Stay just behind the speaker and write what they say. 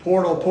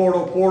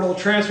Portal,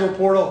 transfer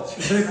portal.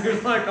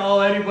 It's like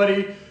all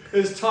anybody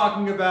is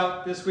talking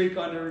about this week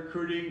on the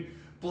Recruiting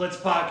Blitz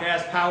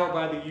podcast, powered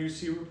by the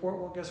UC Report.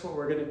 Well, guess what?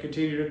 We're going to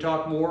continue to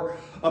talk more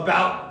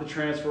about the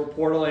transfer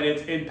portal and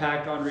its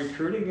impact on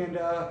recruiting. And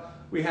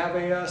we have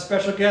a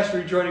special guest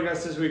rejoining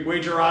us this week.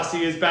 Wade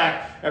Geraci is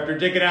back after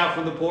digging out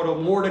from the portal.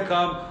 More to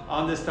come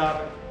on this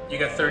topic. You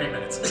got 30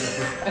 minutes.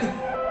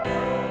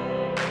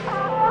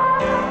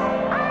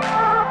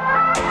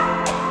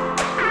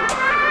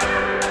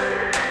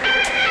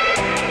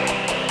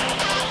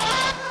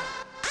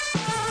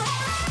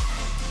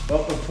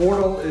 Well, the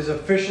portal is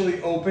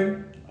officially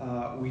open.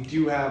 We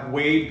do have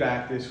Wade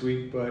back this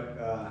week,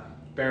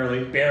 but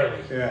barely.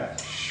 Yeah,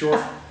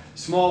 short,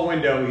 small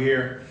window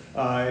here.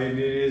 And it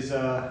is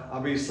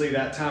obviously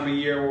that time of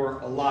year where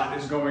a lot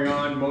is going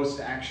on. Most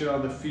action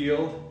on the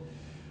field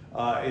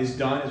is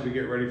done as we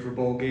get ready for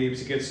bowl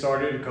games to get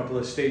started. A couple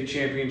of state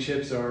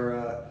championships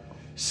are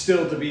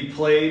still to be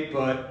played,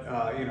 but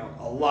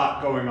a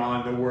lot going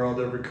on in the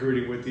world of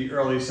recruiting with the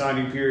early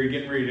signing period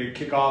getting ready to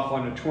kick off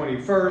on the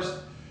 21st.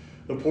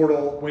 The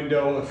portal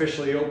window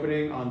officially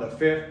opening on the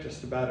 5th,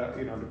 just about,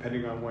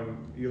 depending on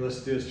when you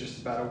listen to this,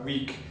 just about a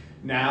week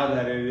now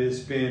that it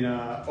has been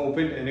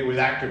opened, and it was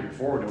active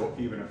before it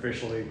even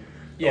officially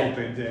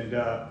opened.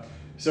 And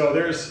so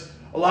there's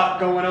a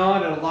lot going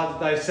on and a lot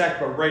to dissect,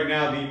 but right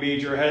now the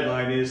major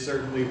headline is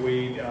certainly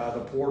Wade,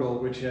 the portal,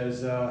 which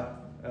has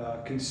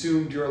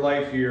consumed your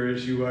life here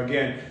as you,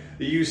 again,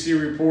 the UC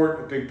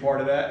Report, a big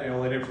part of that,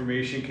 that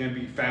information can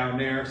be found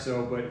there.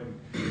 So, but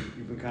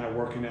you've been kind of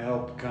working to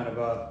help kind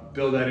of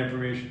build that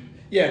information.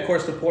 Yeah, of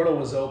course, the portal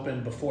was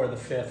open before the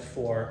 5th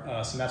for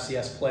some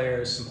FCS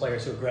players, some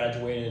players who had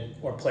graduated,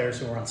 or players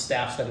who were on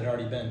staffs that had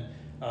already been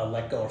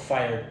let go or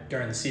fired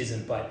during the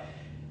season. But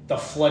the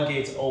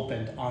floodgates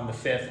opened on the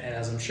 5th, and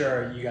as I'm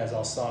sure you guys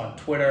all saw on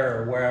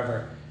Twitter or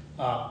wherever,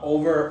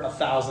 over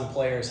 1,000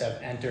 players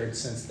have entered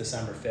since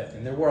December 5th.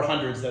 And there were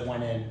hundreds that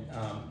went in,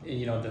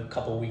 the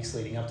couple of weeks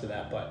leading up to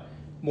that, but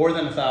more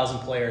than 1,000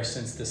 players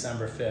since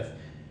December 5th.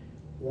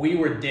 We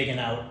were digging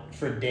out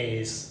for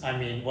days. I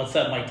mean, what's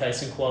that Mike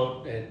Tyson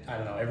quote? I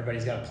don't know,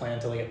 everybody's got a plan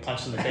until they get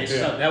punched in the face.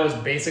 Yeah. That was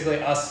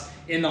basically us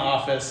in the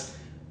office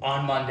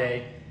on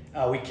Monday.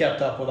 We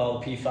kept up with all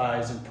the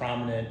P5s and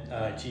prominent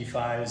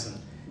G5s. And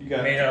you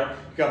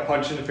got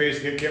punched in the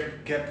face and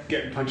kept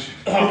getting punched.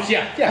 Oh,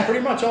 yeah,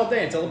 pretty much all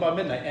day until about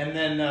midnight. And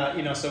then,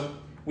 so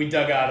we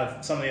dug out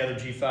of some of the other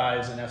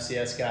G5s and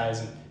FCS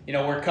guys. And,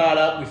 we're caught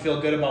up. We feel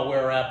good about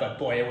where we're at. But,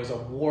 boy, it was a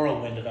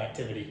whirlwind of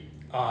activity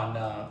on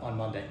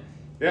Monday.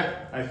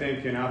 Yeah, I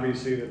think, and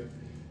obviously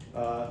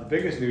the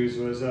biggest news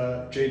was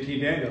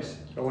JT Daniels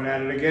going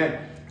at it again.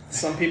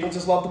 Some people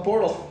just love the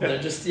portal. They're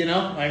just,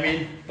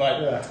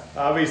 but... Yeah.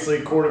 Obviously,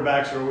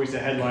 quarterbacks are always the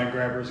headline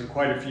grabbers, and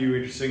quite a few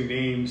interesting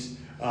names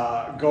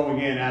going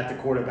in at the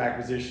quarterback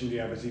position.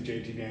 Obviously,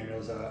 JT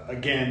Daniels,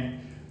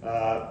 again,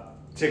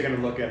 taking a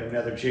look at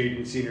another change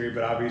in scenery,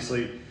 but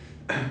obviously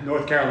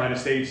North Carolina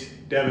State's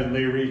Devin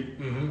Leary,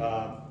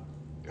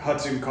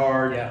 Hudson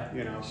Card,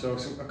 so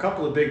a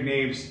couple of big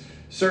names.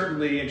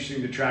 Certainly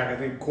interesting to track. I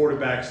think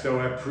quarterbacks, though,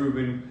 have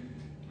proven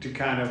to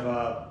kind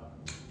of,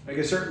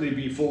 certainly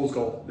be fool's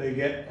gold. They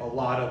get a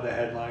lot of the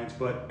headlines,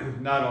 but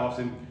not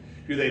often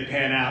do they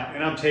pan out.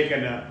 And I'm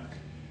taking a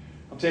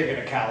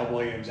Caleb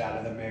Williams out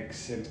of the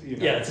mix. And,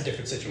 it's a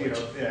different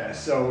situation.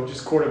 So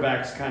just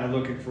quarterbacks kind of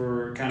looking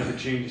for kind of a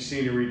change of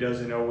scenery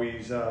doesn't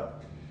always kind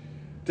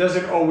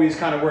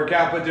of work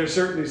out. But there's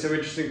certainly some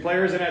interesting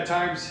players, and at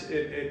times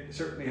it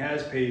certainly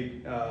has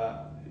paid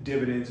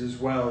dividends as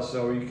well.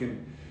 So you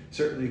can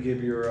certainly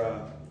give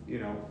your,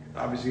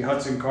 obviously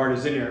Hudson Card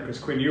is in there because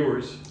Quinn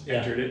Ewers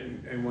entered it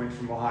and went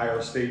from Ohio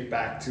State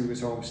back to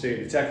his home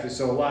state of Texas.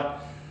 So a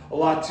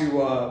lot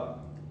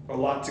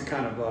to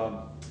kind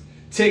of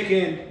take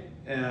in.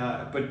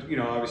 But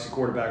obviously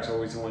quarterbacks are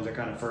always the ones that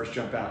kind of first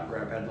jump out and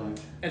grab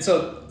headlines. And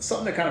so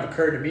something that kind of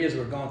occurred to me as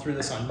we were going through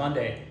this on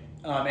Monday,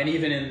 and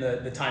even in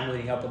the time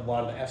leading up with a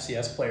lot of the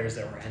FCS players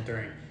that were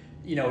entering.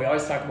 We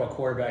always talk about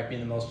quarterback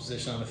being the most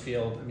position on the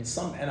field. I mean,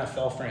 some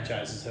NFL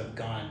franchises have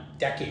gone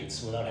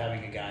decades without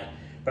having a guy.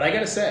 But I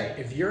got to say,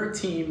 if you're a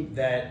team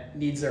that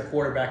needs their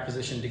quarterback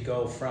position to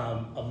go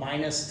from a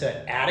minus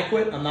to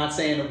adequate, I'm not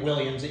saying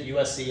Williams at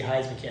USC,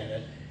 Heisman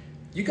candidate,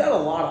 you got a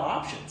lot of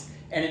options.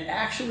 And it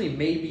actually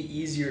may be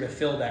easier to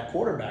fill that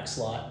quarterback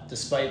slot,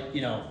 despite,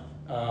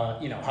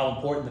 how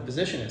important the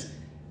position is,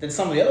 than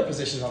some of the other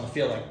positions on the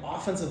field, like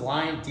offensive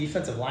line,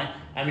 defensive line.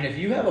 I mean, if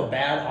you have a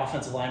bad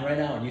offensive line right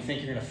now and you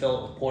think you're going to fill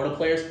it with portal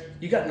players,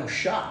 you got no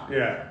shot.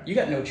 Yeah. You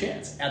got no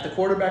chance. At the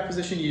quarterback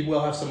position, you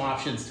will have some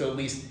options to at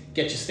least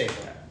get you stable.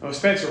 Well,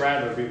 Spencer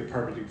Rattler would be the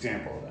perfect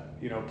example of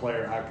that.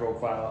 Player, high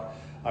profile.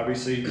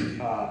 Obviously,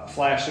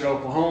 flashed at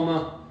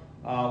Oklahoma,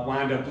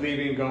 wound up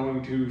leaving,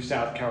 going to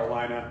South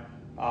Carolina.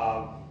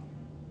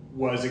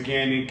 Was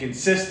again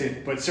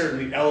inconsistent, but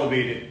certainly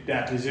elevated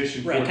that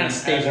position for them kind of as a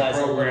stabilized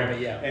program. A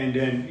little bit, And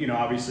then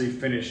obviously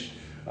finished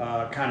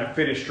kind of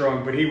finish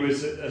strong. But he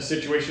was a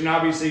situation.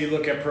 Obviously, you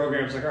look at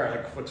programs like, all right,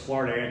 like what's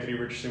Florida? Anthony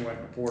Richardson went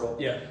in the portal.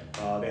 Yeah.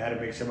 They had to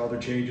make some other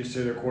changes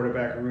to their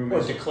quarterback room.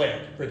 Or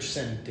declared.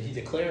 Richardson, did he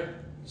declare?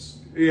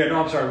 Yeah,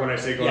 no, I'm sorry when I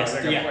say go. Yes,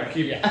 I Either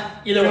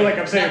feel way, like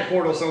I'm saying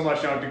portal so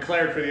much now.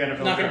 Declared for the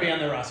NFL. Not going to be on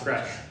their roster.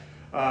 Right.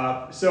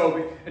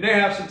 And they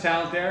have some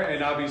talent there,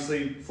 and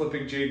obviously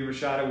flipping Jaden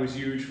Rashada was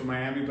huge for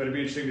Miami. But it'd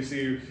be interesting to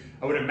see.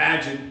 I would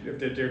imagine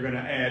that they're going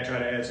to try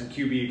to add some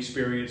QB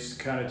experience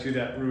kind of to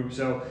that room.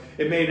 So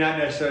it may not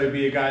necessarily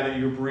be a guy that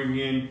you're bringing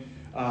in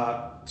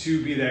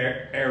to be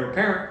the heir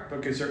apparent,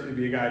 but could certainly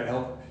be a guy to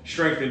help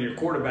strengthen your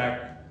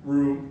quarterback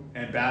room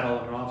and battle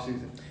in an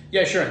offseason.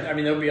 Yeah, sure. I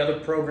mean, there'll be other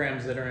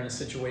programs that are in a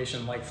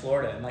situation like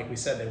Florida, and like we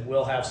said, they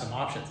will have some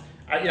options.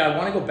 I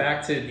want to go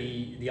back to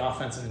the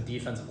offensive and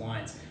defensive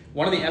lines.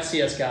 One of the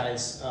FCS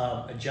guys,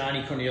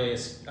 Johnny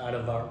Cornelius out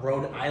of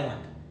Rhode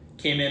Island,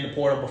 came in the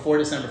portal before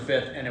December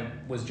 5th, and it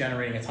was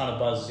generating a ton of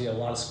buzz. You see a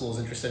lot of schools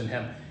interested in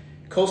him.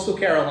 Coastal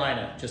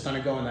Carolina, just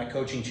undergoing that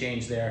coaching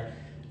change there.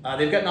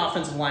 They've got an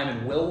offensive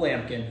lineman, Will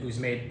Lampkin, who's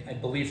made, I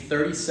believe,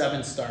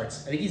 37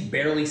 starts. I think he's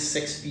barely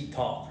 6 feet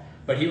tall.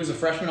 But he was a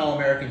freshman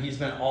All-American. He's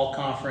been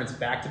all-conference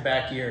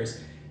back-to-back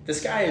years.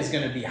 This guy is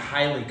going to be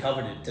highly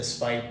coveted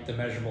despite the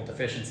measurable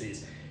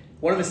deficiencies.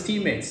 One of his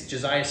teammates,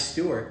 Josiah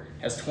Stewart,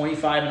 has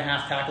 25 and a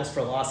half tackles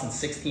for loss and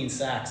 16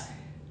 sacks.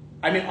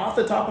 I mean, off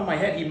the top of my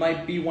head, he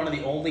might be one of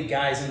the only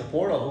guys in the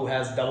portal who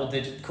has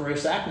double-digit career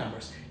sack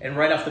numbers. And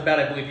right off the bat,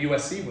 I believe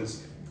USC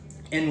was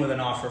in with an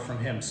offer from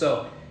him.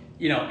 So,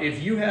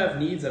 if you have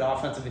needs at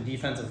offensive and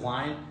defensive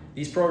line,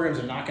 these programs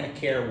are not going to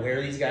care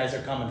where these guys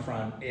are coming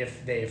from.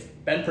 If they've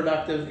been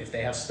productive, if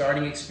they have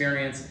starting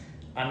experience,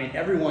 I mean,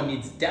 everyone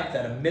needs depth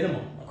at a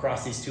minimum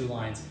across these two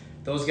lines.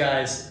 Those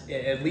guys,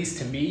 at least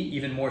to me,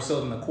 even more so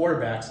than the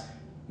quarterbacks,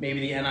 maybe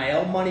the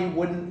NIL money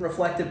wouldn't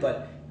reflect it,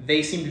 but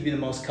they seem to be the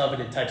most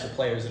coveted types of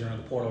players that are in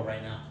the portal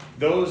right now.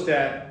 Those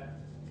that,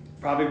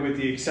 probably with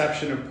the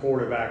exception of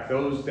quarterback,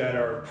 those that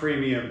are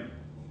premium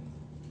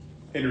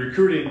in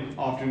recruiting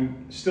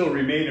often still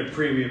remain a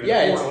premium in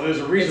the portal. There's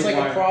a reason why. It's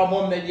like a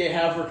problem that you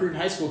have recruiting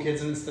high school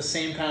kids, and it's the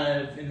same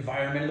kind of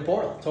environment in the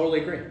portal. Totally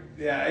agree.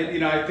 Yeah,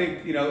 I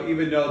think,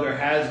 even though there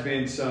has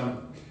been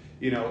some,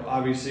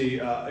 obviously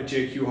a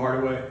J.Q.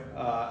 Hardaway,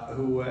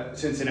 who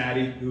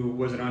Cincinnati, who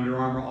was an Under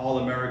Armour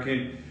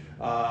All-American.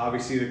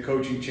 Obviously, the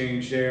coaching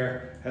change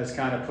there has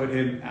kind of put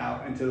him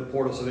out into the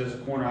portal. So there's a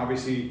corner.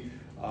 Obviously,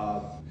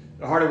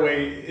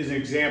 Hardaway is an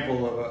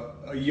example of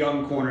a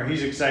young corner.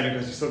 He's exciting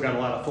because he's still got a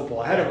lot of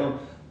football ahead of him.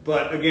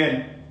 But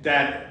again,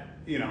 that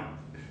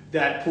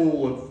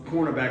pool of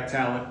cornerback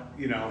talent,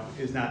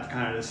 is not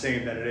kind of the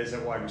same that it is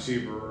at wide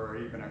receiver or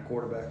even at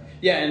quarterback.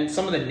 Yeah, and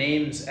some of the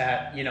names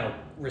at,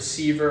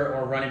 receiver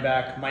or running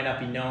back might not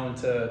be known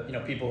to,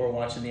 people who are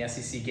watching the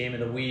SEC Game of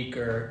the Week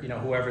or,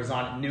 whoever's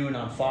on at noon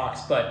on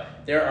Fox. But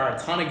there are a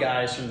ton of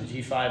guys from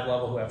the G5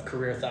 level who have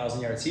career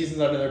 1,000-yard seasons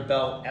under their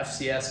belt,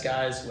 FCS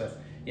guys with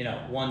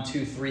 1,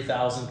 2,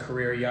 3,000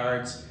 career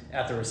yards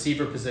at the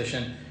receiver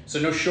position. So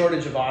no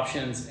shortage of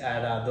options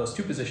at those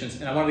two positions.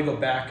 And I wanted to go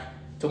back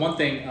to one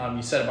thing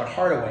you said about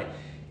Hardaway,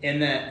 in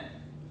that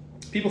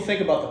people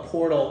think about the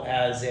portal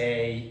as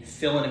a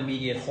fill an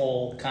immediate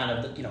hole, kind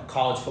of,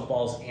 college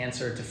football's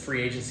answer to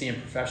free agency and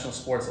professional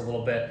sports a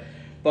little bit.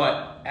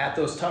 But at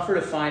those tougher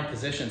to find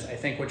positions, I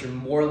think what you're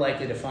more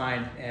likely to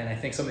find, and I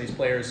think some of these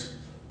players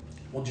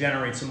will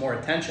generate some more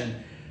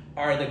attention,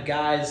 are the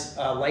guys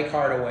like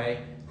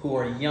Hardaway, who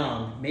are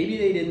young. Maybe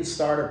they didn't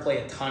start or play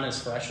a ton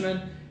as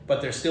freshmen,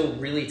 but they're still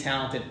really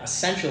talented,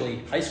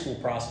 essentially high school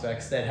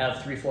prospects that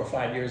have 3, 4,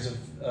 5 years of,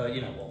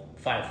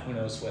 5, who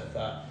knows, with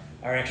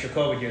our extra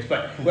COVID years,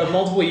 but we have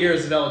multiple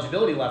years of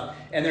eligibility left,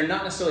 and they're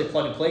not necessarily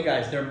plug-and-play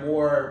guys. They're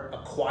more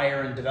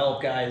acquire and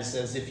develop guys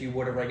as if you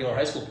would a regular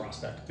high school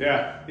prospect.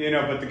 Yeah,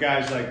 but the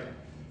guys like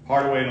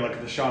Hardaway and like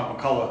the Sean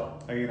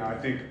McCullough, I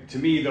think, to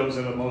me, those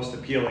are the most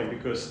appealing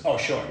because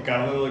they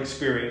got a little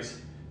experience.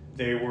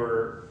 They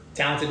were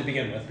talented to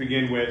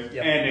begin with,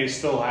 yep. And they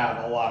still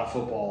have a lot of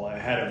football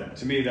ahead of them.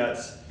 To me,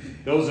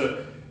 those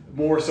are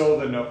more so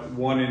than a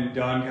one and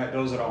done.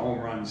 Those are the home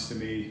runs to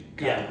me.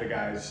 Kind of the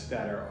guys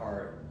that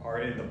are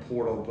in the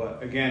portal.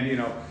 But again,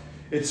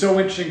 it's so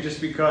interesting just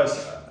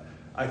because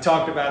I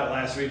talked about it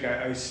last week.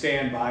 I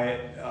stand by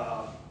it.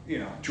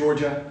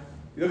 Georgia.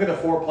 You look at the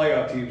 4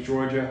 playoff teams: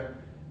 Georgia,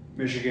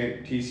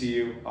 Michigan,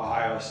 TCU,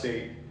 Ohio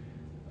State.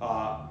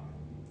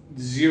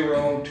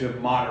 0 to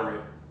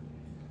moderate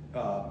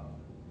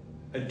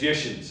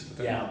additions.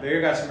 Yeah. They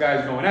got some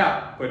guys going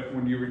out, but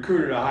when you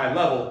recruit at a high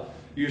level,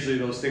 usually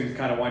those things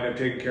kind of wind up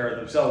taking care of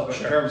themselves.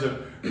 But in terms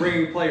of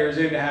bringing players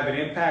in to have an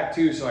impact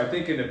too, so I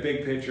think in the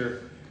big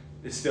picture,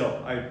 it's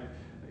still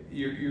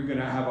you're going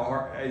to have a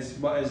hard,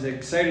 as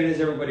excited as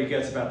everybody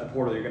gets about the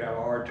portal, you're going to have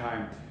a hard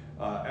time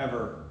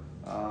ever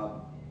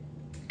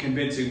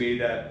convincing me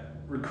that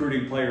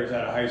recruiting players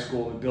out of high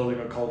school and building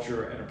a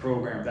culture and a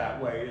program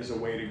that way is a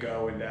way to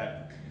go, and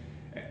that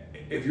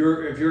if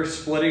you're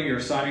splitting your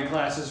signing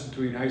classes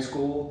between high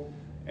school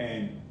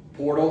and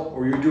portal,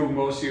 or you're doing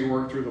most of your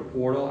work through the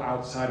portal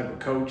outside of a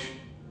coach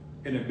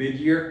in a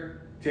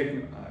mid-year,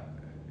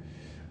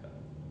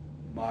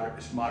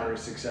 moderate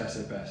success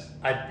at best.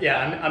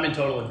 I'm in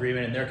total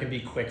agreement, and there can be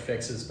quick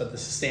fixes, but the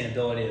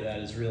sustainability of that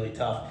is really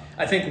tough.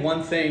 I think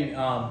one thing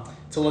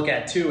to look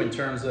at too, in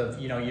terms of,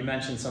 you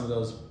mentioned some of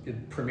those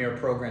premier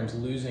programs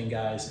losing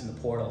guys in the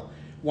portal.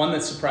 One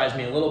that surprised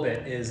me a little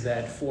bit is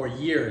that for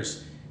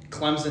years,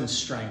 Clemson's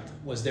strength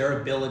was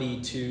their ability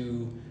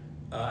to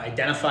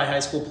identify high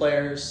school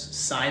players,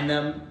 sign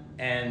them,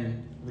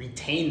 and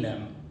retain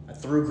them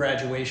through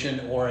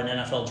graduation or an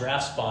NFL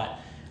draft spot.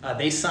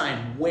 They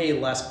signed way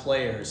less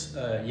players,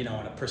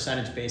 on a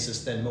percentage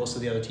basis than most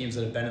of the other teams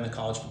that have been in the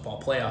college football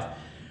playoff.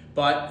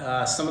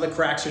 But some of the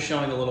cracks are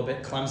showing a little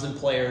bit. Clemson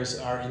players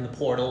are in the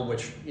portal,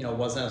 which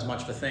wasn't as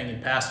much of a thing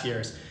in past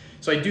years.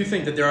 So I do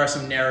think that there are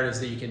some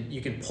narratives that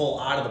you can pull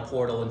out of the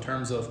portal in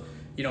terms of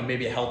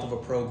maybe a health of a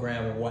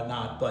program or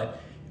whatnot, but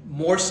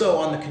more so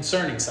on the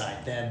concerning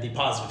side than the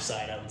positive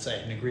side, I would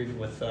say, and agree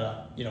with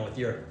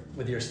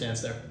with your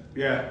stance there.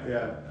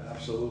 Yeah,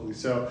 absolutely.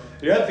 So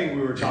the other thing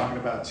we were talking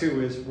about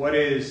too is what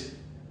is,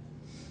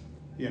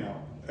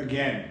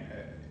 again,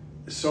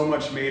 so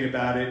much made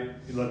about it.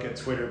 You look at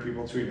Twitter,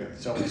 people tweet it,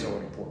 so-and-so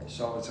in the portal,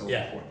 so-and-so in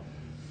the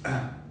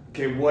portal.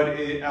 Okay, what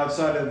is,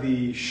 outside of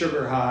the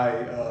sugar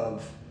high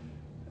of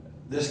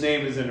this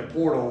name is in a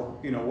portal,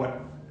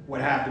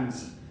 what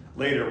happens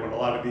later when a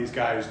lot of these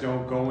guys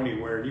don't go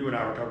anywhere? And you and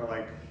I were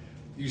talking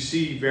you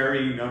see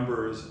varying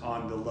numbers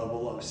on the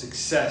level of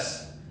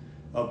success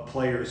of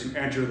players who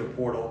enter the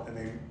portal and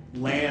they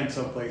land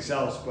someplace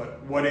else.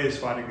 But what is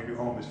finding a new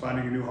home? Is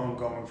finding a new home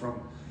going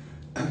from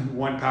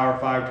one Power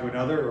 5 to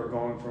another, or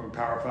going from a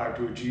Power 5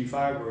 to a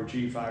G5, or a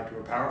G5 to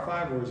a Power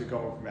 5, or is it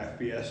going from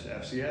FBS to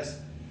FCS,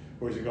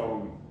 or is it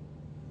going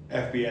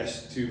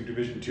FBS to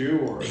Division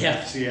II, or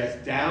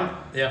FCS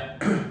down? Yeah.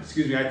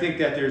 Excuse me. I think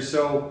that there's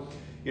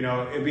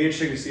it'd be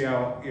interesting to see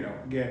how,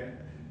 again,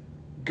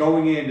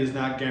 going in does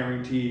not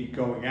guarantee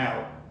going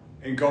out,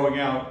 and going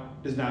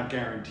out does not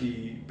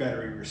guarantee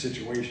bettering your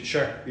situation.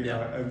 Sure.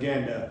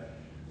 Again,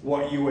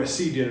 what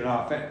USC did in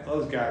offense,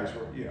 those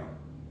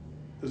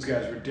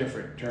guys were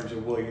different in terms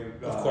of William.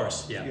 Of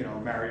course, yeah.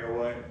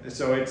 Mario.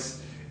 So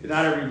it's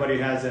not everybody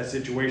has that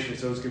situation.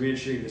 So it's going to be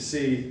interesting to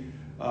see,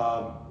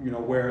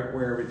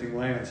 where everything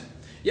lands.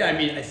 Yeah,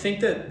 I think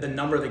that the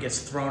number that gets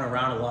thrown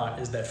around a lot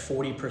is that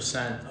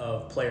 40%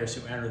 of players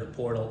who enter the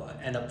portal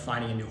end up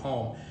finding a new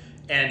home.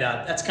 And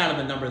that's kind of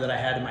the number that I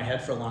had in my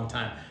head for a long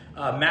time.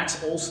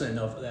 Max Olson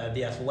of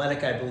The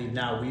Athletic, I believe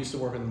now, we used to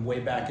work with him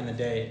way back in the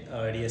day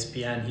at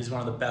ESPN. He's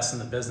one of the best in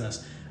the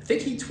business. I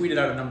think he tweeted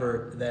out a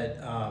number that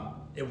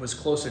it was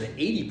closer to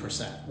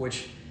 80%,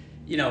 which,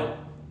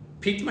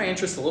 piqued my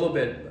interest a little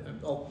bit,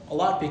 a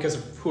lot because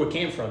of who it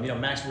came from.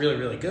 Max really,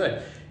 really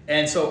good.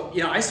 And so,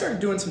 I started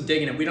doing some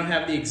digging, and we don't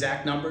have the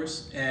exact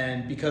numbers.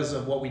 And because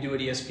of what we do at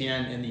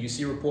ESPN in the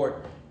UC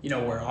report,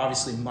 we're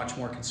obviously much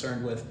more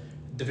concerned with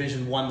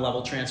Division I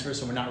level transfers,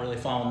 so we're not really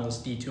following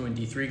those D2 and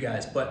D3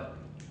 guys. But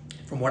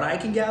from what I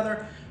can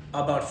gather,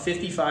 about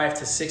 55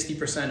 to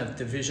 60% of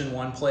Division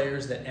I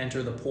players that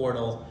enter the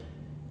portal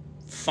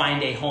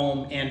find a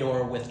home and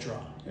or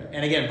withdraw. Yeah.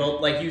 And again,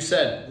 both, like you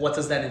said, what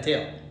does that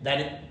entail?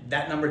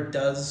 That number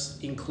does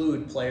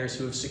include players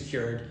who have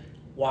secured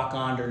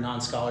walk-on or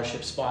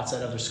non-scholarship spots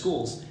at other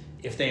schools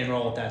if they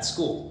enroll at that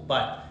school.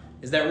 But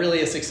is that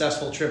really a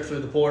successful trip through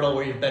the portal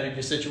where you've bettered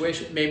your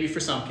situation? Maybe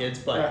for some kids,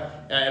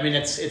 but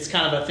it's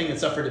kind of a thing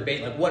that's up for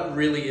debate. What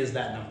really is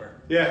that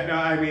number? Yeah,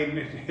 no,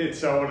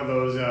 it's one of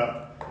those,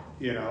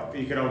 you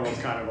can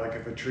almost kind of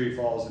if a tree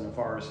falls in a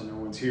forest and no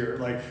one's here.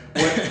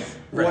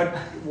 Right.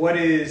 what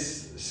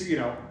is,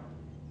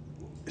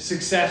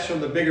 success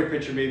from the bigger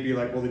picture may be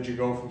well, did you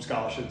go from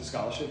scholarship to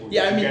scholarship? Or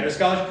did you get a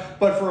scholarship?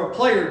 But for a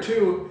player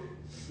too,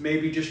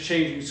 maybe just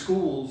changing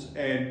schools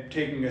and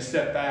taking a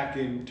step back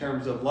in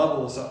terms of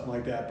level or something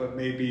like that, but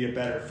maybe a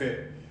better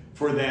fit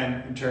for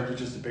them in terms of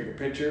just the bigger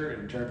picture,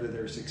 in terms of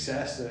their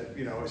success.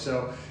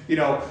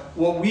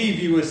 What we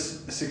view as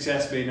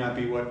success may not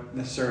be what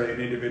necessarily an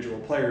individual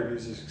player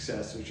views as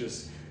success, which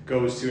just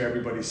goes to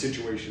everybody's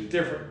situation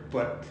different.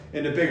 But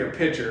in the bigger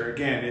picture,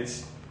 again,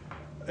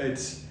 I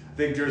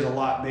think there's a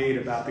lot made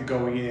about the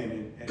going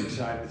in and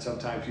deciding that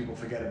sometimes people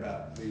forget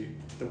about the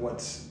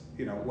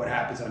what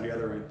happens on the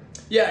other end.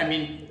 Yeah,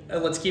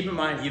 let's keep in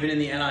mind, even in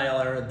the NIL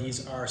era,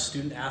 these are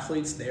student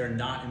athletes. They are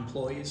not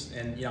employees.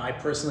 And, I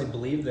personally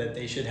believe that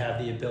they should have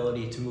the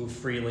ability to move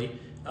freely.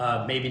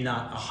 Maybe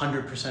not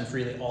 100%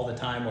 freely all the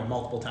time or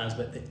multiple times,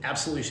 but they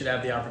absolutely should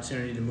have the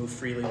opportunity to move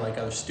freely like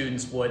other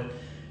students would.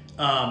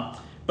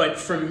 But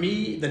for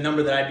me, the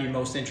number that I'd be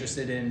most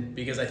interested in,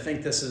 because I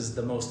think this is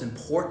the most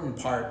important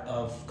part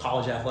of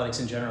college athletics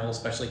in general,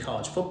 especially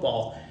college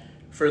football,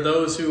 for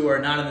those who are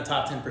not in the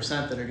top 10%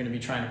 that are going to be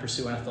trying to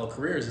pursue NFL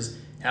careers, is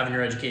having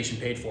your education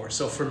paid for.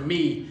 So for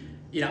me,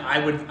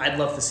 I'd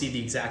love to see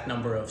the exact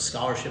number of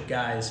scholarship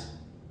guys,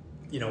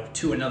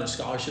 to another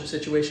scholarship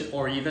situation,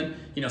 or even,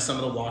 some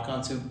of the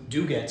walk-ons who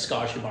do get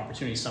scholarship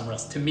opportunities somewhere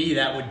else. To me,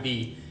 that would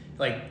be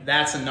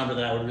that's a number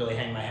that I would really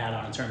hang my hat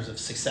on in terms of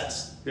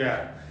success.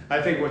 Yeah.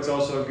 I think what's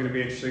also going to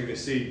be interesting to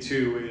see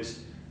too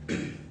is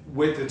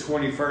with the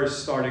 21st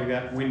starting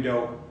that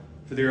window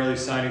for the early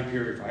signing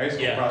period for high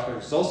school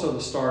prospects. It's also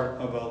the start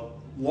of a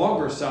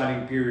longer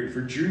signing period for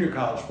junior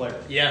college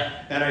players.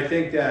 Yeah. And I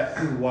think that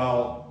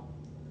while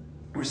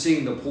we're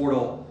seeing the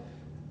portal,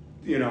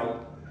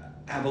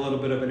 have a little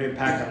bit of an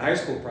impact on high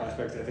school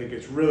prospects, I think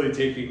it's really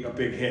taking a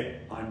big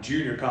hit on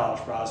junior college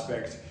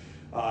prospects.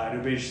 And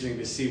it'll be interesting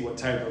to see what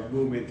type of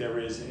movement there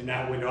is in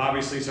that window.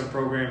 Obviously, some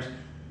programs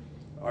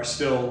are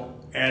still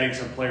adding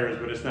some players,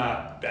 but it's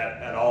not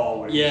that at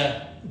all.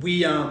 Yeah.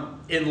 We,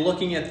 in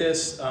looking at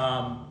this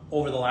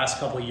over the last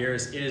couple of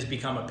years, it has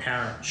become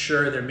apparent.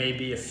 Sure, there may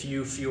be a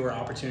fewer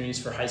opportunities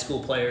for high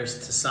school players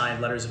to sign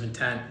letters of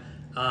intent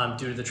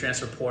due to the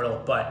transfer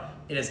portal, but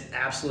it has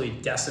absolutely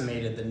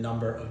decimated the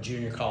number of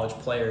junior college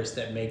players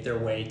that make their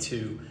way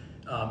to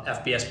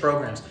FBS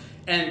programs.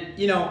 And,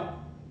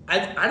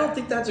 I don't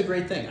think that's a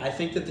great thing. I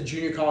think that the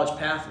junior college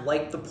path,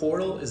 like the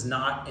portal, is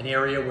not an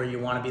area where you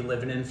want to be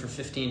living in for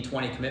 15,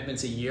 20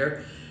 commitments a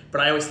year.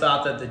 But I always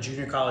thought that the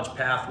junior college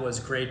path was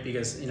great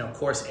because,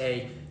 Course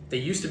A, they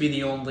used to be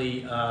the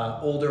only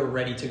older,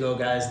 ready-to-go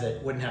guys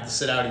that wouldn't have to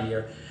sit out a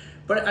year.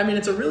 But,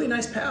 it's a really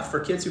nice path for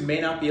kids who may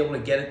not be able to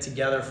get it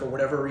together for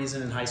whatever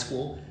reason in high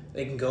school.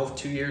 They can go for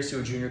 2 years to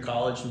a junior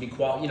college and be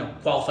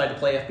qualified to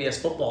play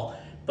FBS football.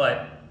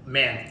 But,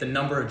 man, the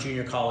number of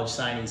junior college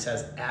signings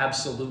has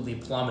absolutely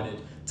plummeted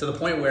to the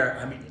point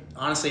where,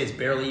 honestly, it's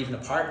barely even a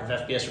part of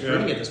FBS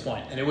recruiting at this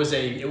point. And it was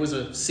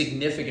a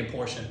significant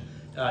portion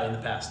in the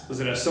past. Was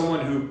it as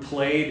someone who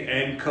played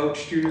and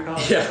coached junior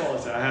college football?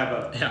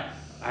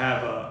 I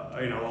have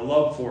a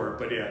love for it,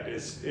 but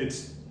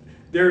it's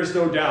there is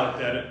no doubt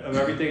that of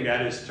everything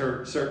that is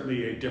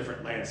certainly a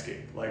different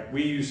landscape. Like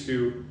we used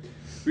to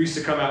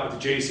come out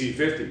with the JC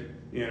 50.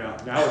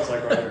 Now it's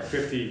like there are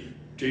 50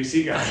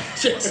 JC guys.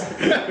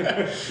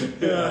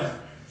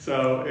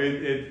 So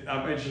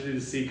I'm interested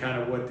to see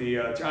kind of what the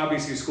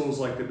obviously schools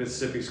like the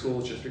Mississippi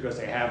schools, just because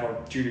they have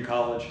a junior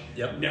college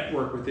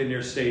network within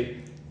their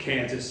state,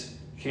 Kansas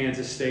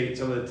State,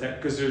 some of the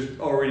because there's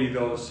already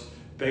those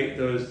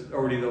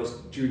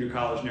junior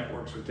college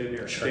networks within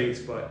their states.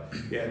 But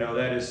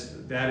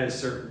that has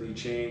certainly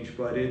changed.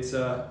 But it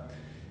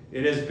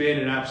has been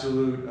an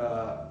absolute.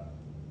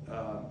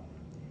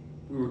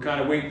 We were kind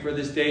of waiting for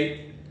this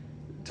date,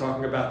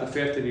 talking about the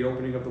 5th and the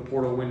opening of the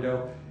portal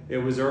window. It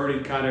was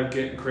already kind of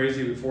getting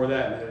crazy before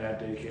that, and then that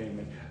day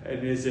came.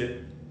 And is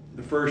it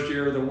the first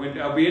year of the window?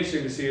 It'll be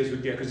interesting to see as we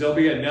get, because there'll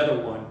be another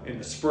one in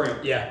the spring.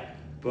 Yeah.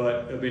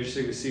 But it'll be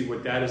interesting to see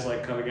what that is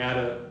like coming out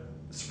of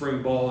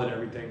spring ball and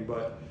everything.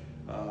 But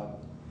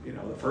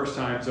the first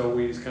time's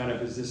always kind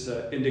of, is this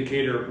an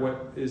indicator of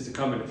what is to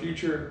come in the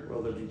future?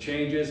 Will there be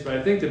changes? But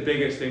I think the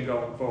biggest thing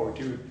going forward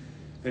too,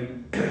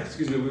 and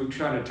we were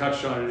trying to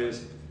touch on it,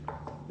 is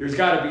there's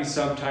got to be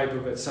some type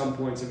of, at some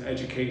point, some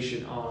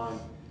education on,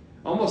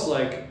 almost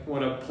like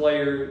when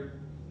players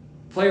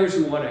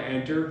who want to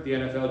enter the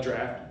NFL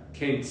draft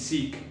can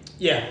seek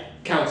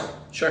counsel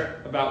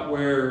about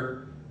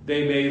where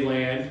they may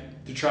land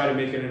to try to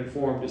make an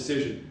informed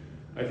decision.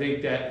 I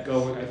think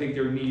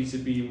there needs to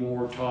be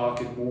more talk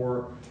and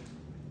more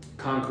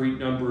concrete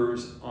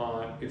numbers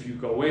on, if you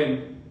go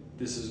in,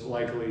 this is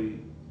likely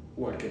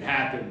what can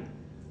happen.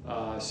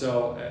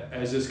 So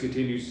as this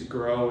continues to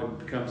grow and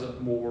becomes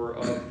more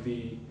of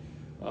the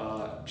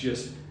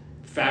just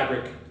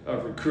fabric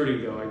of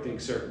recruiting, though, I think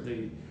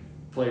certainly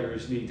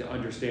players need to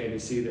understand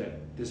and see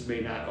that this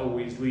may not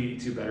always lead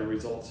to better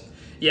results.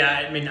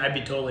 Yeah, I'd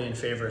be totally in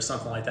favor of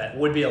something like that. It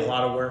would be a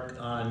lot of work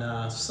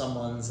on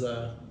someone's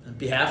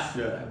behalf.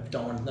 I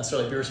don't want to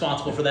necessarily be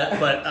responsible for that,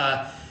 but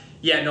I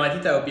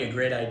think that would be a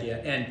great idea.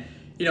 And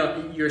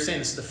you were saying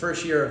this is the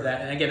first year of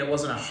that, and again, it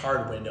wasn't a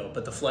hard window,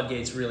 but the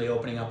floodgates really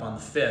opening up on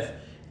the 5th.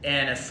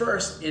 And at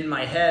first, in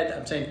my head,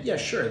 I'm saying, yeah,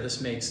 sure,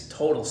 this makes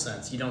total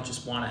sense. You don't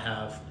just want to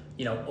have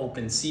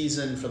open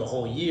season for the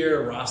whole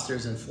year,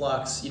 rosters in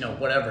flux,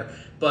 whatever.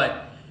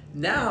 But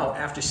now,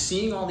 after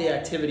seeing all the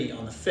activity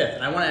on the 5th,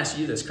 and I want to ask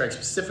you this, Craig,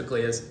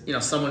 specifically as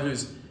someone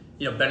who's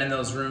been in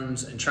those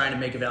rooms and trying to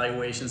make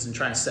evaluations and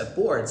trying to set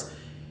boards,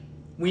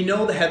 we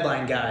know the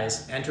headline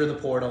guys enter the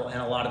portal, and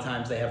a lot of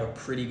times they have a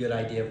pretty good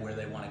idea of where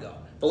they want to go.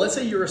 But let's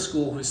say you're a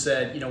school who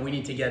said, we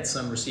need to get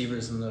some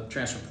receivers in the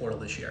transfer portal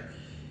this year,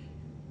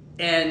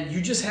 and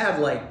you just have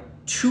like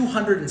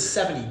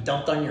 270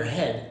 dumped on your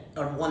head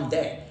on one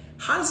day.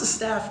 How does the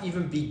staff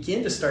even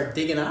begin to start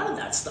digging out of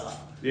that stuff?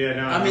 Yeah,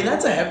 no.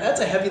 That's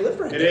a heavy lift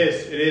right there.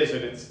 It is,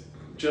 and it's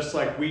just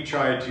like we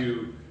try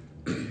to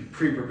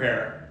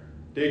pre-prepare.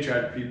 They try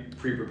to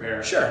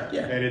pre-prepare. Sure,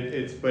 yeah. And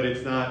it's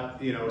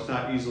not, it's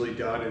not easily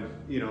done, and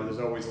there's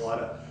always a lot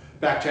of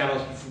back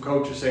channels from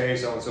coaches say, hey,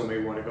 so and so may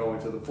want to go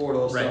into the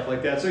portal, stuff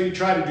like that. So you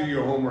try to do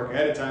your homework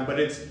ahead of time, but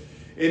it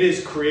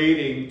is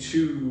creating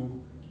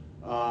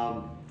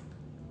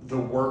the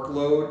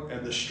workload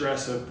and the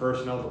stress of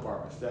personnel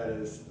departments. That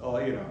is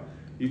all,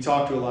 you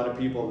talk to a lot of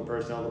people in the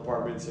personnel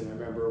departments, and I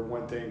remember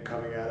one thing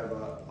coming out of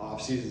a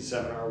off-season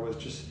seminar was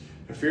just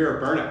the fear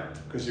of burnout,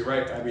 because you're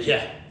right.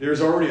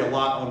 There's already a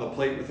lot on the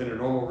plate within a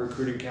normal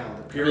recruiting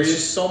calendar period. There's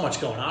just so much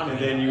going on. And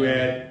then you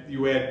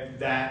add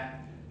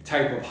that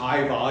type of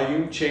high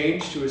volume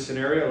change to a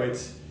scenario.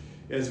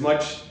 as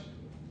much.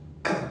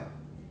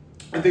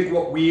 I think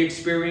what we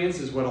experience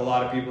is what a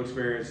lot of people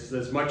experience.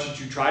 As much as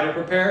you try to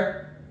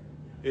prepare,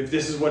 if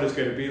this is what it's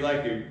going to be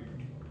like,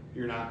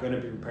 you're not going to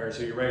be prepared.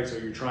 So you're right. So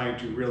you're trying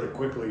to really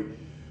quickly.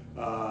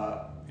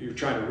 You're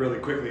trying to really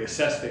quickly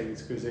assess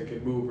things because they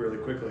can move really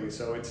quickly.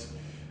 So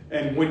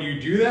and when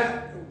you do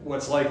that,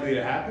 what's likely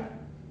to happen?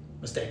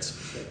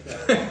 Mistakes.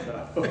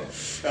 Yeah,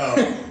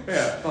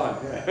 fun.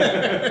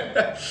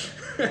 Yeah.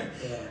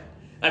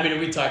 I mean,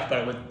 we talked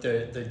about it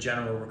with the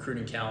general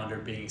recruiting calendar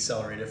being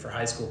accelerated for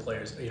high school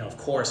players. You know, of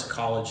course,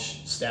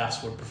 college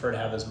staffs would prefer to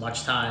have as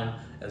much time,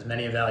 as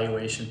many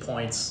evaluation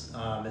points,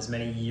 as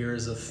many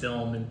years of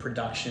film and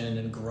production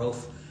and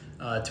growth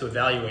to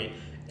evaluate.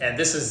 And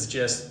this is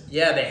just,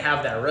 they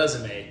have that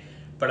resume,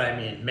 but I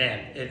mean,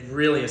 man, it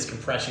really is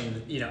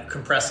compressing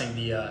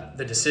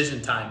the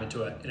decision time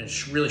in a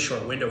really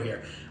short window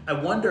here. I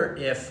wonder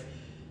if,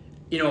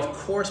 of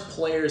course,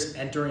 players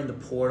entering the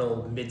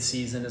portal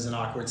mid-season is an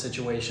awkward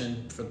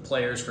situation for the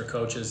players, for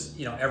coaches,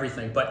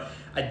 everything. But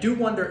I do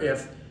wonder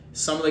if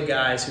some of the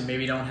guys who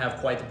maybe don't have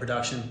quite the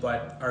production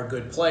but are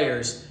good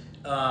players,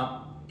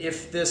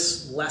 if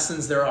this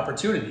lessens their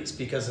opportunities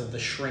because of the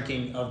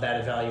shrinking of that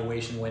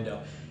evaluation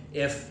window.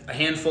 If a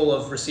handful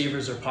of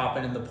receivers are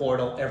popping in the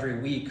portal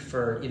every week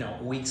for,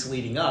 weeks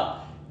leading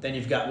up, then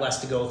you've got less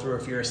to go through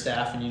if you're a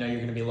staff and you're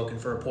going to be looking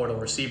for a portal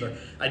receiver.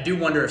 I do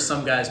wonder if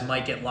some guys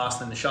might get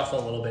lost in the shuffle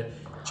a little bit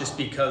just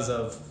because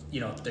of,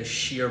 the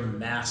sheer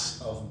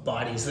mass of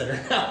bodies that are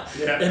now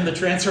in the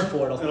transfer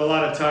portal. And a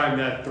lot of time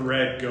that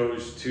thread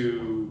goes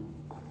to,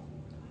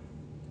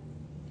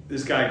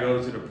 this guy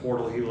goes to the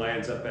portal, he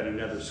lands up at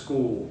another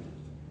school.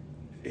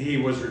 He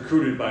was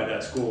recruited by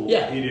that school.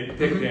 Yeah. He didn't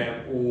pick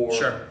them, or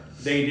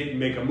they didn't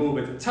make a move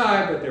at the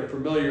time, but they're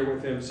familiar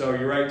with him. So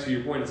you're right, to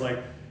your point, it's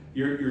like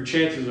your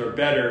chances are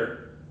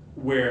better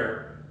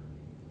where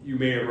you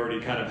may have already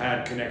kind of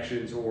had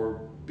connections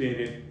or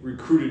been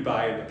recruited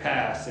by in the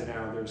past, and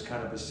now there's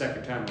kind of a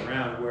second time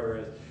around,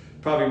 whereas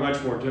probably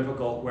much more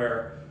difficult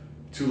where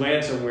to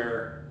land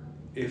somewhere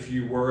if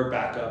you were a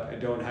backup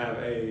and don't have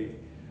a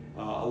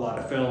lot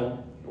of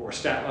film or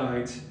stat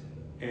lines,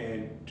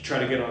 and to try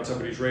to get on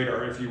somebody's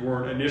radar if you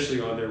weren't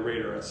initially on their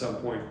radar at some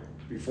point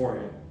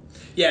beforehand.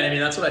 Yeah, and I mean,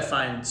 that's what I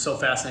find so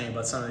fascinating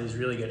about some of these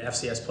really good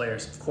FCS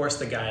players. Of course,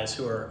 the guys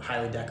who are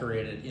highly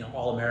decorated,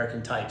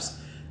 all-American types,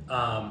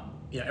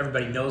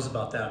 everybody knows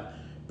about them.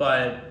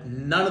 But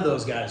none of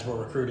those guys were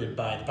recruited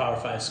by the Power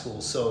 5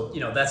 schools. So,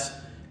 that's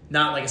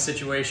not like a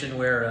situation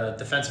where a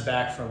defensive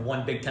back from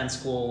one Big Ten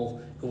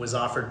school who was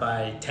offered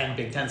by 10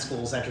 Big Ten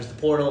schools enters the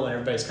portal and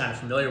everybody's kind of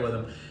familiar with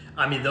them.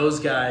 I mean, those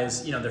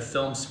guys, their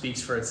film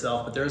speaks for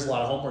itself, but there's a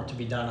lot of homework to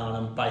be done on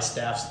them by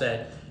staffs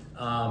that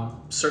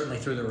certainly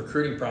through the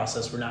recruiting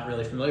process, we're not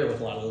really familiar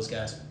with a lot of those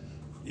guys.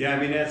 Yeah, I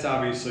mean, that's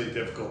obviously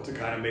difficult to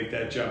kind of make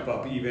that jump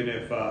up, even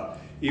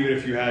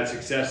if you had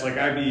success. Like,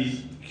 I'd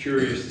be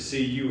curious to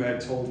see, you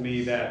had told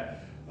me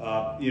that,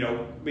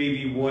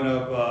 maybe one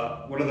of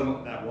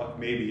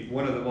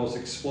the most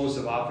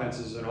explosive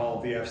offenses in all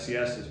of the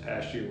FCS this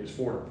past year was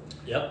Fordham.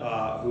 Yep.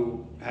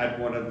 Who had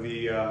one of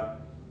the,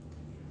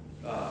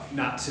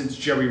 not since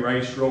Jerry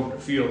Rice drove the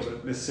fields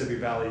at Mississippi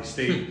Valley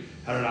State,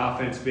 had an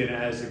offense been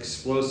as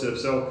explosive.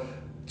 So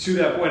to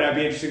that point, I'd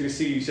be interested to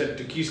see, you said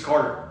DeKeith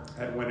Carter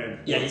had went in.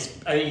 Yeah, I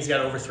think he's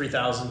got over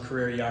 3,000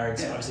 career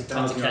yards, obviously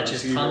tons of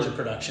catches, tons of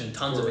production,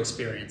 tons of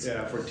experience.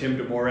 Yeah, for Tim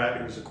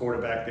DeMorat, who's a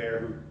quarterback there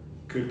who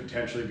could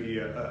potentially be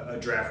a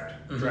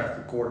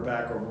drafted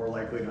quarterback, or more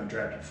likely an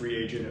undrafted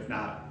free agent if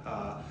not.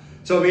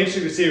 So it'd be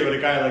interesting to see with a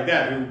guy like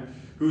that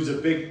who's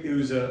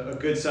a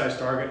good sized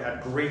target,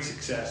 had great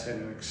success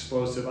and an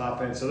explosive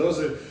offense. So those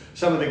are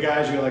some of the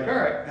guys you're like, all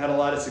right, had a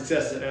lot of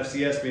success at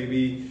FCS,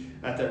 maybe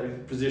at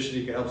that position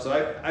he could help. So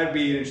I'd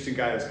be an interesting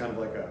guy that's kind of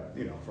like a,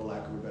 for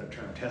lack of a better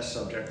term, test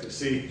subject to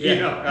see,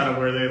 kind of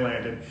where they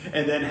landed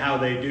and then how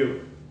they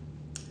do.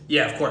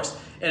 Yeah, of course.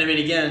 And I mean,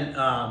 again,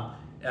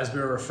 as we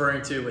were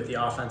referring to with the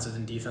offensive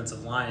and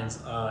defensive lines,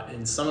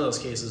 in some of those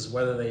cases,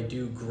 whether they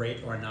do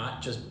great or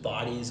not, just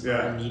bodies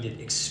are needed.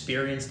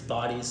 Experienced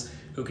bodies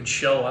who can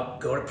show up,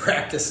 go to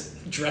practice,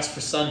 dress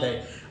for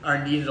Sunday,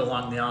 are needed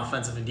along the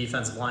offensive and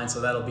defensive line.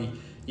 So that'll be,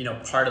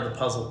 part of the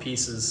puzzle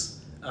pieces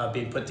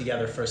being put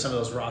together for some of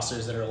those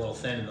rosters that are a little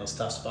thin in those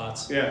tough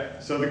spots. Yeah.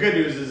 So the good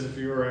news is if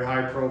you were a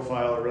high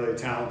profile or really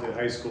talented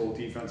high school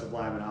defensive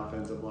lineman,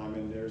 offensive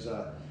lineman,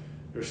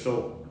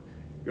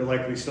 you're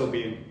likely still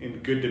being in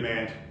good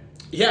demand.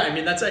 Yeah, I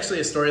mean, that's actually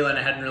a storyline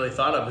I hadn't really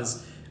thought of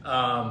is, a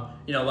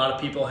lot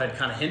of people had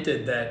kind of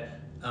hinted that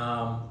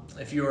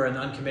if you were an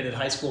uncommitted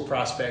high school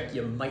prospect,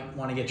 you might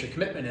want to get your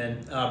commitment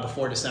in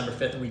before December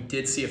 5th. And we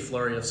did see a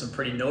flurry of some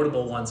pretty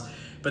notable ones.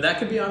 But that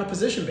could be on a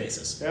position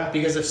basis. Yeah.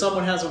 Because if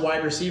someone has a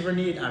wide receiver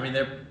need, I mean,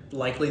 they're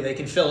likely they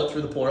can fill it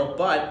through the portal.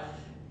 But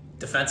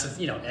defensive,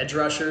 edge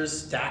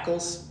rushers,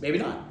 tackles, maybe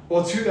not.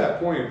 Well, to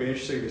that point, it'd be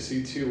interesting to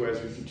see, too, as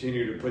we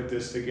continue to put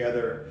this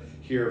together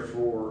here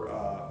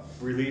for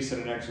release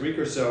in the next week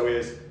or so,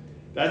 is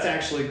that's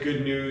actually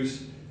good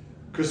news.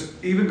 Because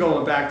even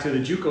going back to the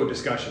JUCO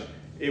discussion,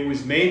 it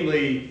was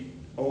mainly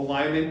O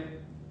linemen,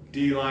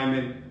 D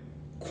linemen,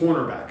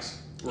 cornerbacks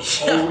were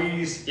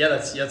always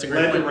that's a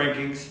great led the point.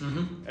 rankings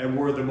and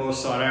were the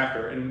most sought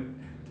after. And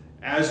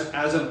as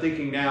I'm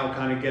thinking now,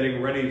 kind of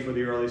getting ready for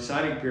the early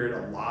signing period,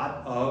 a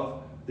lot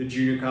of the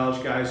junior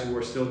college guys who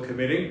are still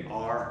committing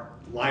are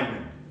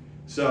linemen.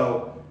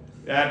 So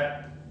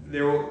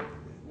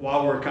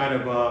while we're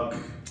kind of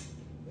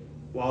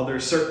while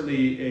there's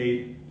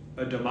certainly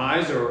a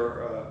demise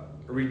or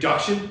a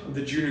reduction of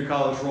the junior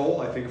college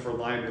role, I think for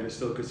linemen is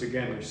still, because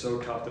again, they're so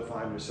tough to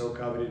find, they're so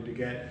coveted. To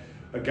get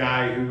a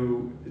guy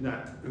who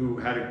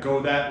had to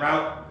go that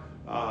route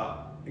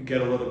and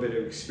get a little bit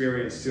of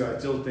experience too. I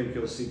still think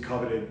you'll see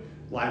coveted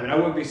linemen. I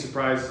wouldn't be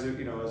surprised, as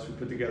we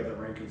put together the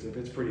rankings, if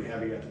it's pretty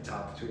heavy at the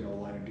top between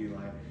O-line and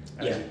D-line,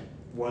 as it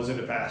was in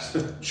the past.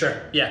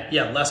 Sure.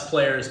 Yeah. Less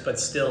players, but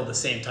still the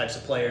same types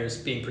of players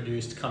being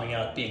produced, coming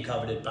out, being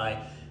coveted by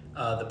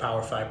the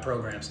Power 5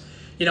 programs.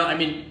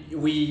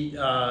 We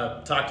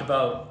talked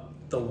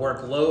about the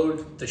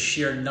workload, the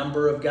sheer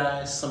number of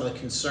guys, some of the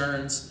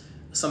concerns,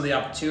 some of the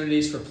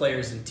opportunities for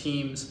players and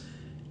teams.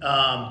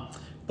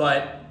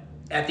 But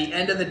at the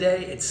end of the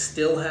day, it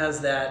still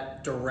has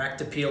that direct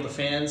appeal to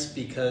fans,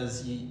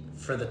 because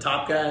for the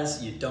top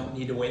guys, you don't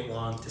need to wait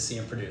long to see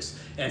them produce.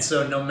 And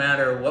so no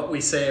matter what we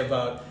say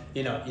about,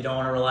 you don't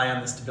want to rely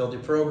on this to build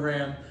your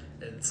program,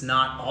 it's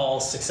not all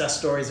success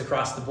stories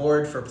across the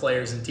board for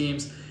players and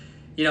teams.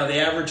 The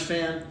average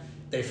fan,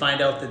 they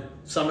find out that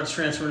someone's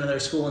transferring to their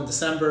school in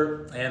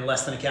December, and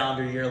less than a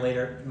calendar year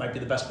later, it might be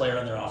the best player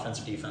on their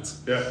offense or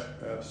defense. Yeah.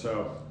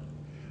 So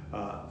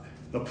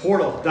the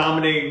portal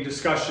dominating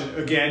discussion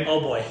again. Oh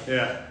boy.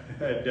 Yeah.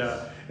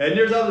 And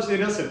there's obviously,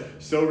 listen,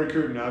 still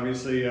recruiting.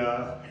 Obviously,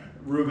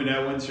 Ruben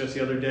Edwards just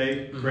the other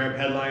day grabbed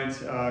headlines,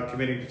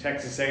 committing to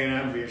Texas A&M.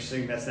 It'll be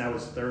interesting. That's now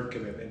his third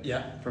commitment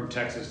from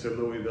Texas to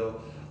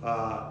Louisville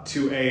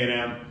to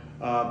A&M.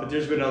 But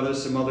there's been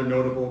some other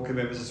notable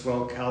commitments as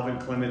well. Calvin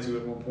Clemens, who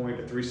at one point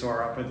a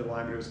 3-star offensive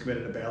lineman, who was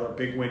committed to Baylor.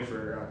 Big win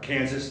for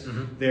Kansas.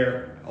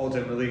 They're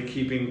ultimately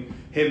keeping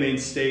him in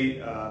state.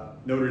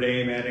 Notre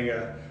Dame adding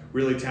a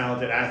really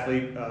talented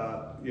athlete.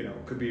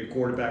 Could be a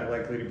quarterback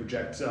likely to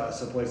project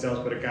someplace else,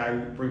 but a guy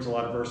who brings a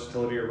lot of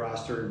versatility to your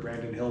roster, and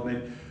Brandon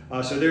Hillman.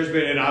 So there's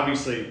been, and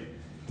obviously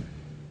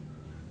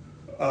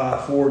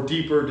for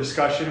deeper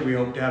discussion, we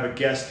hope to have a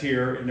guest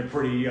here in the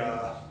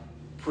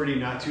pretty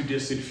not too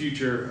distant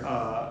future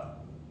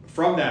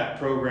from that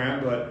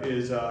program, but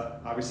is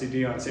obviously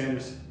Deion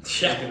Sanders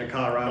taking the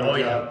Colorado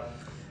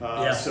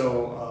job.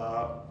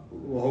 So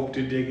we'll hope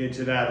to dig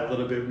into that a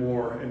little bit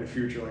more in the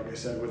future, like I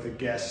said, with a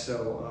guest.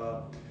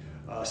 So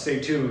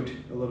stay tuned.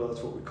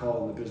 That's what we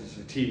call in the business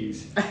a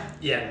tease.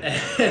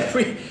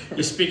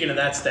 You're speaking of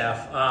that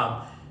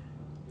staff.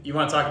 You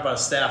want to talk about a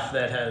staff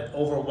that had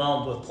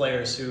overwhelmed with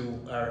players who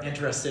are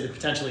interested in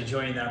potentially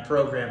joining that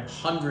program.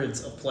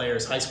 Hundreds of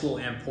players, high school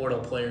and portal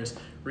players,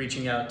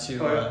 reaching out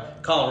to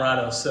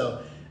Colorado.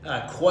 So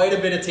quite a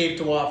bit of tape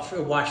to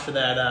watch for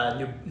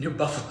that new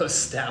Buffalo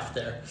staff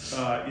there.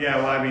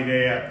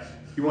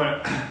 You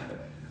want to.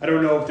 I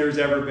don't know if there's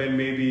ever been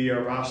maybe a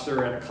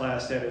roster and a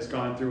class that has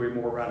gone through a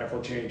more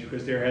radical change,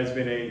 because there has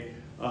been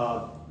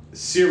a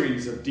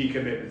series of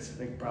decommitments. I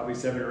think probably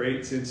 7 or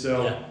 8, and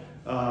so.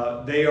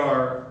 They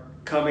are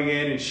coming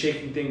in and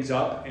shaking things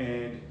up,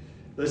 and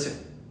listen,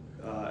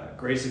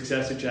 great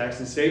success at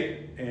Jackson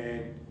State,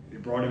 and they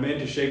brought him in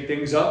to shake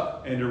things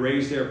up and to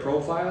raise their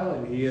profile,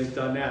 and he has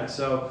done that.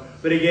 So,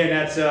 but again,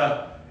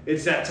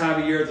 it's that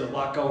time of year. There's a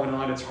lot going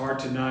on. It's hard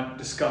to not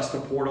discuss the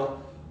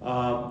portal.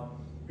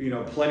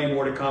 Plenty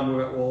more to come.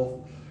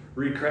 We'll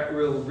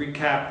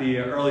recap the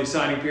early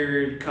signing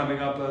period coming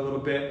up a little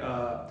bit.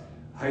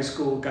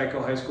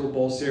 Geico High School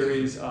Bowl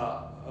Series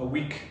a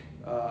week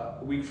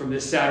from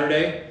this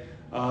Saturday.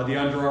 The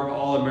Under Armour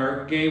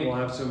All-American game. We'll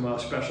have some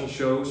special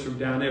shows from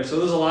down there. So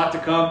there's a lot to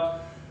come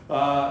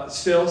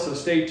still, so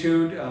stay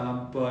tuned.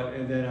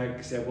 And then, like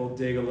I said, we'll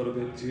dig a little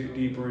bit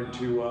deeper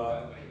into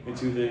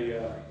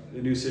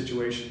the new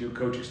situation, new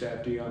coaching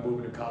staff. Deion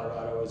moving to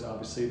Colorado is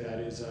obviously, that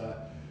is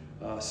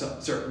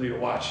certainly to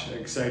watch.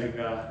 Exciting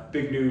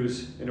big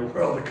news in the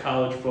world of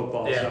college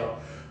football. Yeah. So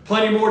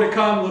plenty more to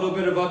come. A little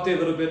bit of update, a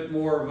little bit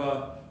more of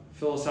a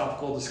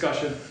philosophical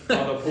discussion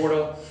on the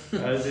portal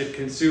as it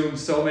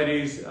consumes so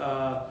many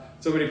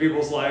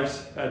people's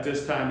lives at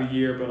this time of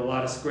year, but a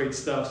lot of great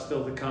stuff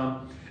still to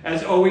come.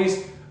 As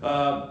always,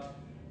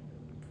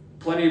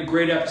 plenty of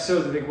great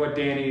episodes. I think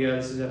Danny,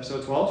 this is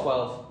episode 12?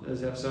 12.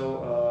 This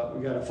episode,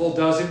 we got a full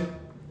dozen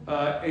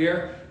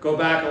here. Go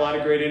back, a lot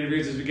of great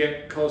interviews as we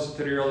get closer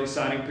to the early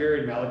signing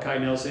period. Malachi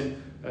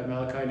Nelson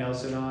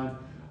on.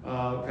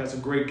 We've had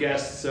some great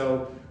guests,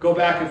 so go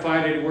back and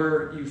find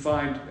anywhere you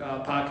find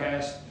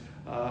podcasts.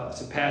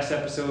 Some past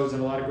episodes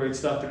and a lot of great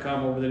stuff to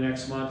come over the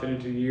next month and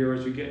into the year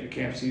as we get into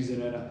camp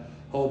season, and a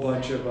whole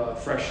bunch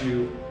of fresh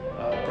new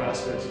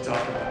prospects to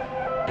talk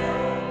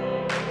about.